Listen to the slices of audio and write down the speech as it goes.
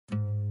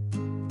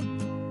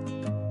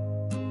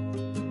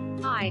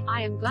Hi,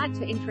 I am glad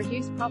to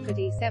introduce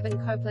property 7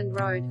 Copeland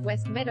Road,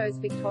 Westmeadows,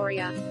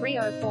 Victoria,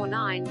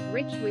 3049,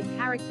 rich with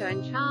character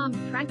and charm,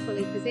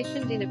 tranquilly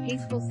positioned in a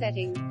peaceful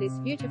setting. This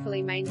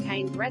beautifully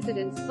maintained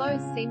residence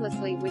flows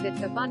seamlessly with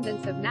its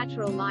abundance of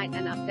natural light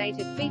and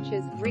updated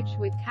features, rich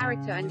with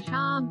character and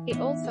charm. It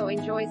also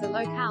enjoys a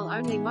locale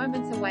only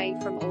moments away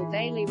from all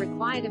daily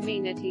required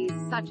amenities,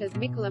 such as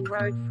Mickleham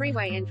Road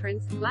freeway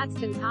entrance,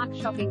 Gladstone Park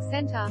shopping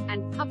centre,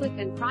 and public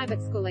and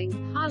private schooling.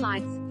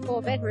 Highlights: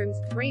 4 bedrooms,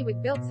 3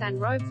 with built-in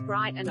robes,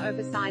 bright and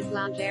oversized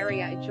lounge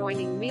area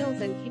adjoining meals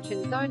and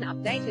kitchen zone,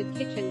 updated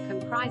kitchen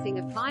comprising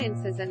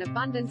appliances and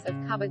abundance of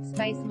cupboard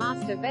space,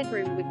 master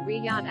bedroom with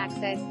rear yard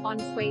access,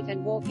 ensuite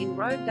and walk-in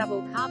road,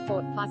 double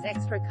carport plus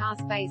extra car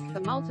space for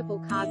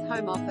multiple cars,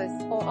 home office,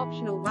 or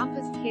optional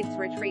rumpus, kids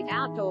retreat,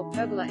 outdoor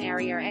pergola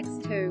area,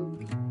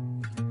 X2.